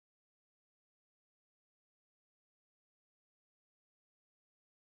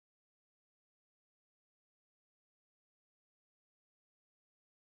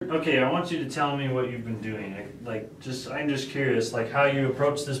Okay, I want you to tell me what you've been doing. I'm just curious, like how you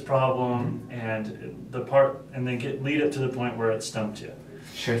approach this problem and then lead it to the point where it stumped you.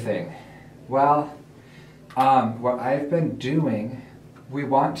 Sure thing. Well, what I've been doing, we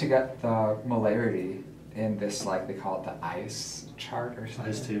want to get the molarity in this, like they call it the ICE chart or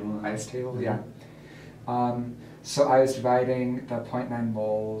something. ICE table. ICE table, yeah. So I was dividing the 0.9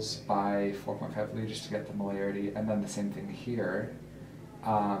 moles by 4.5 liters to get the molarity, and then the same thing here,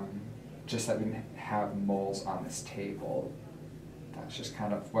 just that we didn't have moles on this table. That's just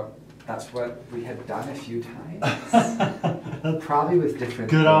kind of what we had done a few times. Probably with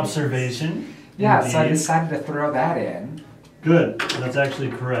different Good things. Observation. Yeah, Indeed. so I decided to throw that in. Good. That's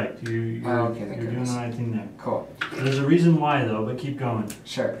actually correct. You're Okay, doing the right thing there. Cool. There's a reason why, though, but keep going.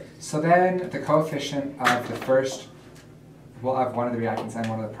 Sure. So then the coefficient of the first, well, of one of the reactants and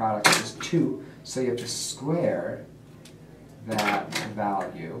one of the products is 2. So you have to square that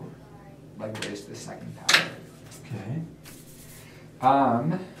value, like raise to the second power. Okay.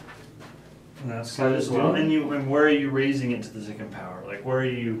 That's So good as well. And where are you raising it to the second power? Like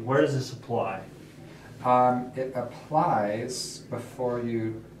where does this apply? It applies before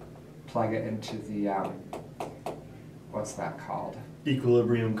you plug it into the, what's that called?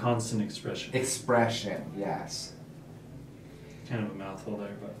 Equilibrium constant expression. Expression, yes. Kind of a mouthful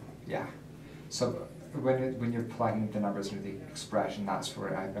there, but. Yeah. So when you're plugging the numbers into the expression, that's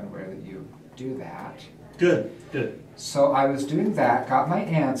where I've been aware that you do that. Good, good. So I was doing that, got my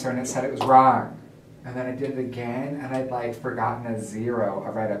answer, and it said it was wrong. And then I did it again, and I'd like forgotten a 0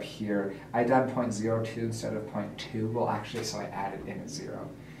 right up here. I'd done 0.02 instead of 0.2. Well, actually, so I added in a 0.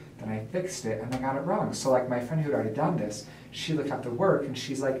 Then I fixed it, and I got it wrong. So like my friend who'd already done this, she looked at the work, and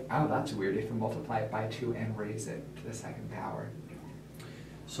she's like, oh, that's weird. You have to multiply it by 2 and raise it to the second power.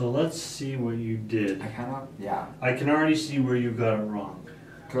 So let's see what you did. Yeah. I can already see where you got it wrong.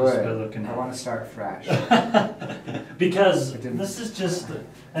 Good. I want to start fresh. Because this is just,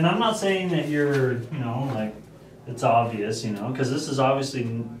 and I'm not saying that you're, like, it's obvious, because this is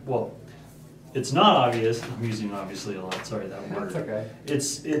obviously, well, it's not obvious. I'm using obviously a lot, sorry, that word. That's okay.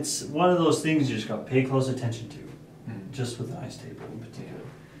 It's one of those things you just got to pay close attention to, just with the ICE table in particular.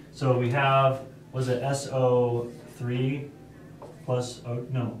 So we have, was it SO3 plus,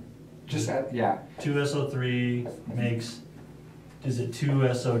 no. Just that, yeah. 2 SO3 makes, is it 2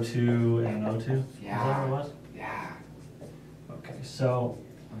 SO2 and O2? Yeah. Is that what it was? Yeah. Okay, so.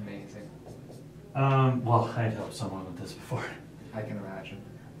 Amazing. Well, I'd helped someone with this before. I can imagine.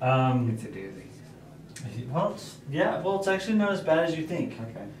 It's a doozy. Well, it's actually not as bad as you think.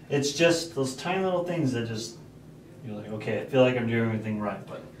 Okay. It's just those tiny little things that just, you're like, okay, I feel like I'm doing everything right,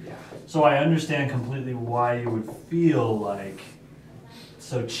 but. Yeah. So I understand completely why you would feel like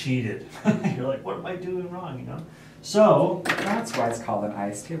so cheated. You're like, what am I doing wrong, So. That's why it's called an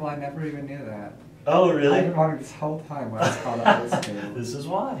ICE table. I never even knew that. Oh, really? I've been wondering this whole time why it's called an ICE table. This is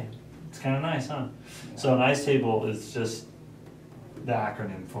why. It's kind of nice, huh? Yeah. So an ICE table is just the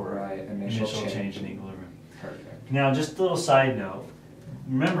acronym for initial change in equilibrium. Perfect. Now, just a little side note.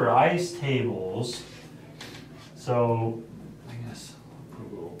 Remember, ICE tables, so I guess I'll put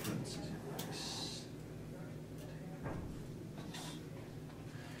a little parentheses in.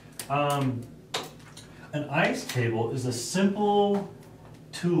 An ICE table is a simple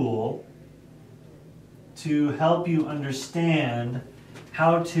tool to help you understand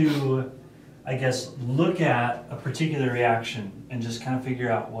how to, I guess, look at a particular reaction and just kind of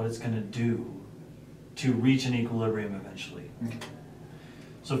figure out what it's going to do to reach an equilibrium eventually. Okay.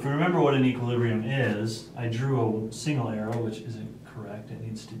 So if you remember what an equilibrium is, I drew a single arrow, which isn't correct. It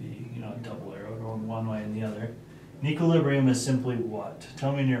needs to be, a double arrow going one way and the other. An equilibrium is simply what?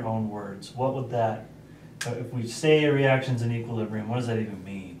 Tell me in your own words. What would that, if we say a reaction's in equilibrium, what does that even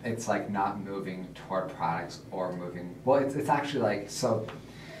mean? It's like not moving toward products or moving, well, it's actually like, so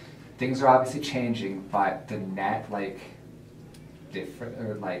things are obviously changing, but the net, different,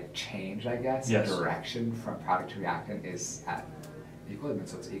 or change, I guess, yes. The direction from product to reactant is at equilibrium,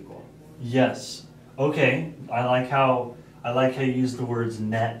 so it's equal. Yes. Okay. I like how you use the words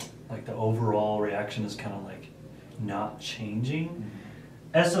net, like the overall reaction is kind of like not changing.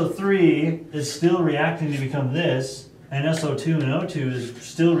 SO3 is still reacting to become this, and SO2 and O2 is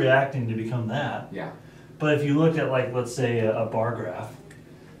still reacting to become that. Yeah. But if you looked at, let's say a bar graph,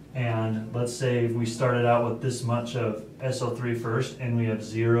 and let's say if we started out with this much of SO3 first, and we have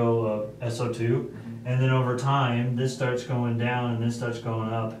 0 of SO2, and then over time, this starts going down and this starts going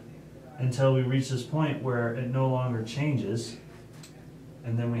up until we reach this point where it no longer changes.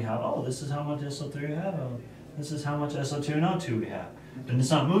 And then we have, oh, this is how much SO3 we have. Oh, this is how much SO2 and O2 we have. And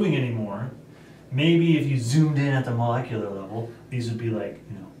it's not moving anymore. Maybe if you zoomed in at the molecular level, these would be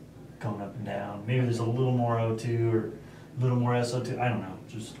going up and down. Maybe there's a little more O2 or a little more SO2. I don't know.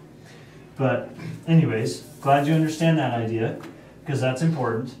 But anyways, glad you understand that idea because that's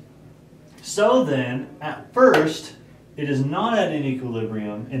important. So then, at first, it is not at an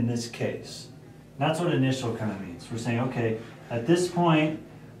equilibrium in this case. That's what initial kind of means. We're saying, okay, at this point,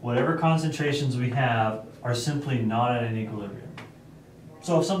 whatever concentrations we have are simply not at an equilibrium.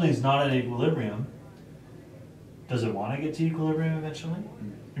 So if something's not at equilibrium, does it want to get to equilibrium eventually?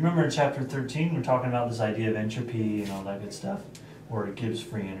 Remember in chapter 13, we're talking about this idea of entropy and all that good stuff, where it gives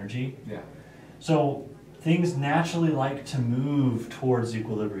free energy. Yeah. So things naturally like to move towards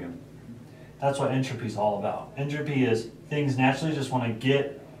equilibrium. That's what entropy is all about. Entropy is things naturally just want to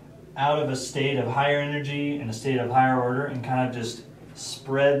get out of a state of higher energy and a state of higher order and kind of just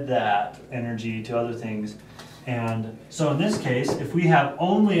spread that energy to other things. And so in this case, if we have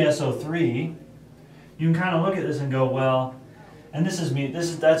only SO3, you can kind of look at this and go, well, and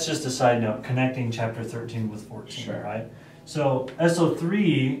that's just a side note, connecting chapter 13 with 14, sure. Right? So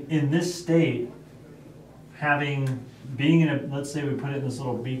SO3 in this state, being in a, let's say we put it in this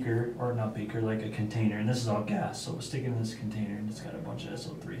little beaker, or not beaker, like a container, and this is all gas, so we'll stick it in this container and it's got a bunch of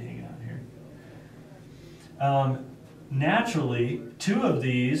SO3 hanging out here. Naturally, two of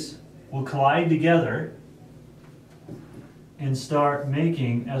these will collide together and start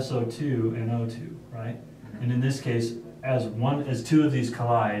making SO2 and O2, right? And in this case, as two of these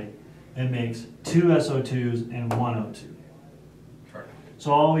collide, it makes two SO2s and one O2. Sure.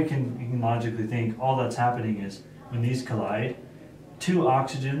 So you can logically think, all that's happening is when these collide, two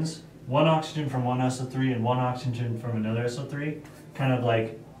oxygens, one oxygen from one SO3 and one oxygen from another SO3, kind of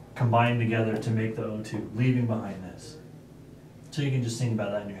like combine together to make the O2, leaving behind this. So you can just think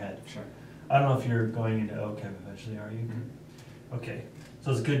about that in your head. Sure. I don't know if you're going into OChem eventually, are you? Mm-hmm. Okay,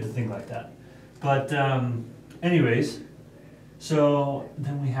 so it's good to think like that. But anyways, so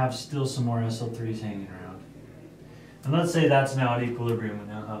then we have still some more SO3s hanging around. And let's say that's now at equilibrium we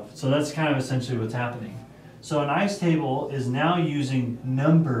now have. So that's kind of essentially what's happening. So an ice table is now using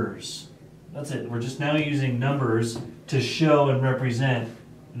numbers. That's it. We're just now using numbers to show and represent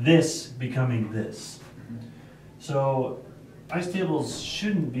this becoming this. So ice tables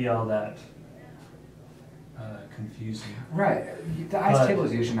shouldn't be all that confusing. Right. The ice table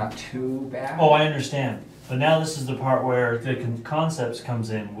is usually not too bad. Oh, I understand. But now this is the part where the concepts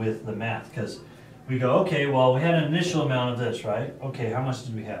comes in with the math, because we go, okay, well, we had an initial amount of this, right? Okay, how much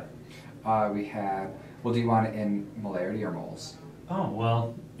did we have? We had, well, do you want it in molarity or moles? Oh,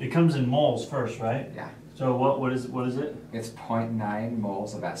 well, it comes in moles first, right? Yeah. So what is it? It's 0.9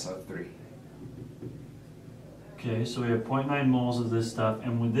 moles of SO3. Okay, so we have 0.9 moles of this stuff,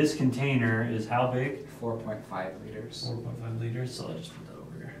 and with this container is how big? 4.5 liters. 4.5 liters, so I'll just put that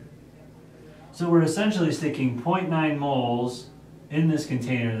over here. So we're essentially sticking 0.9 moles in this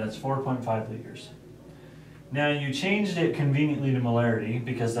container that's 4.5 liters. Now you changed it conveniently to molarity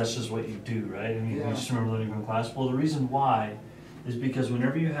because that's just what you do, right? I mean, yeah. You just remember learning from class. Well, the reason why is because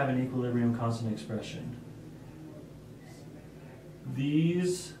whenever you have an equilibrium constant expression,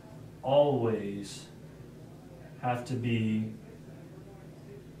 these always have to be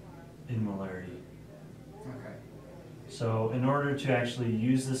in molarity. Okay. So in order to actually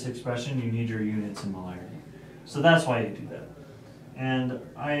use this expression, you need your units in molarity. So that's why you do that. And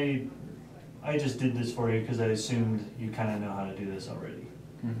I just did this for you because I assumed you kind of know how to do this already.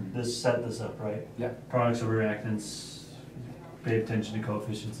 Mm-hmm. Set this up, right? Yeah. Products of reactants, pay attention to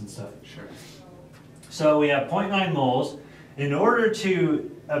coefficients and stuff. Sure. So we have 0.9 moles. In order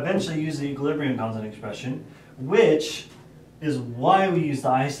to eventually use the equilibrium constant expression, which is why we use the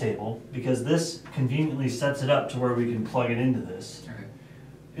ice table, because this conveniently sets it up to where we can plug it into this. Okay.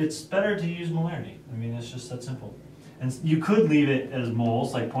 It's better to use molarity. I mean, it's just that simple. And you could leave it as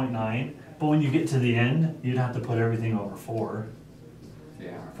moles, like 0.9, but when you get to the end, you'd have to put everything over 4.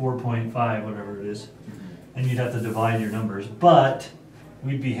 Yeah. 4.5, whatever it is. Mm-hmm. And you'd have to divide your numbers. But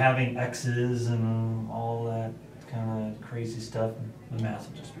we'd be having X's and all that kind of crazy stuff. The math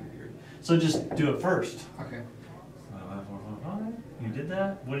would just be weird. So just do it first. Okay. You did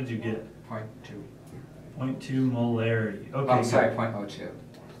that? What did you get? 0.2. 0.2 molarity. Okay. Oh, sorry, good. 0.02.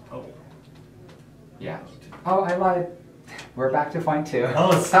 Oh. Yeah. Oh, I lied. We're back to 0.2.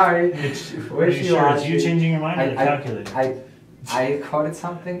 Oh, sorry. Are you sure it's you changing your mind or the calculator? I coded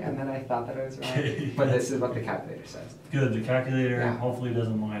something and then I thought that I was wrong. But this is what the calculator says. Good. The calculator Yeah. hopefully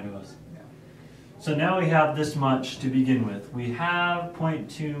doesn't lie to us. Yeah. So now we have this much to begin with. We have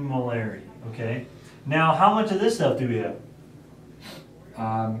 0.2 molarity. Okay. Now, how much of this stuff do we have?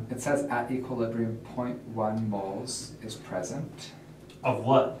 It says at equilibrium 0.1 moles is present Of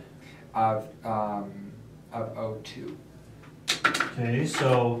what? of O2. Okay,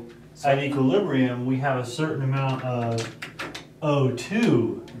 so at equilibrium, we have a certain amount of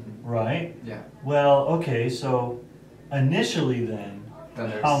O2, right? Yeah. Well, okay, so initially then Then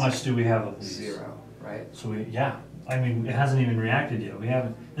how there's much do we have of these? 0, right? So I mean, it hasn't even reacted yet.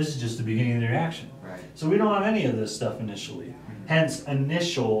 This is just the beginning of the reaction. Right. So we don't have any of this stuff initially. Hence,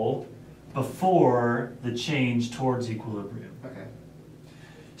 initial before the change towards equilibrium. Okay.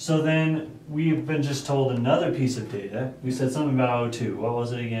 So then we've been just told another piece of data. We said something about O2. What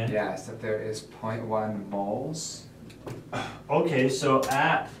was it again? Yes, that there is 0.1 moles. Okay, so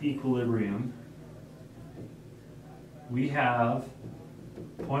at equilibrium, we have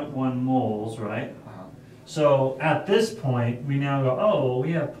 0.1 moles, right? So at this point, we now go, oh,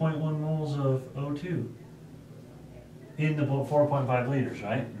 we have 0.1 moles of O2 in the 4.5 liters,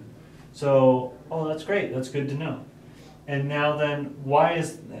 right? So, oh, that's great. That's good to know. And now then,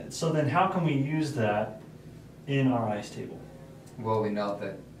 so then how can we use that in our ice table? Well, we know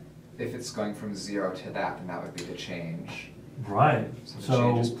that if it's going from 0 to that, then that would be the change. Right. So the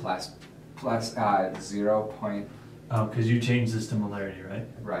change is plus 0 point. Oh, because you changed the similarity, right?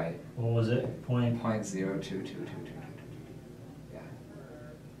 Right. What was it? Point 0.022222. Yeah.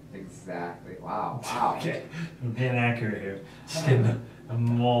 Exactly. Wow. Wow. Okay. I'm being accurate here. Just getting a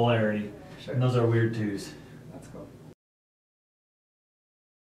molarity. Sure. And those are weird twos.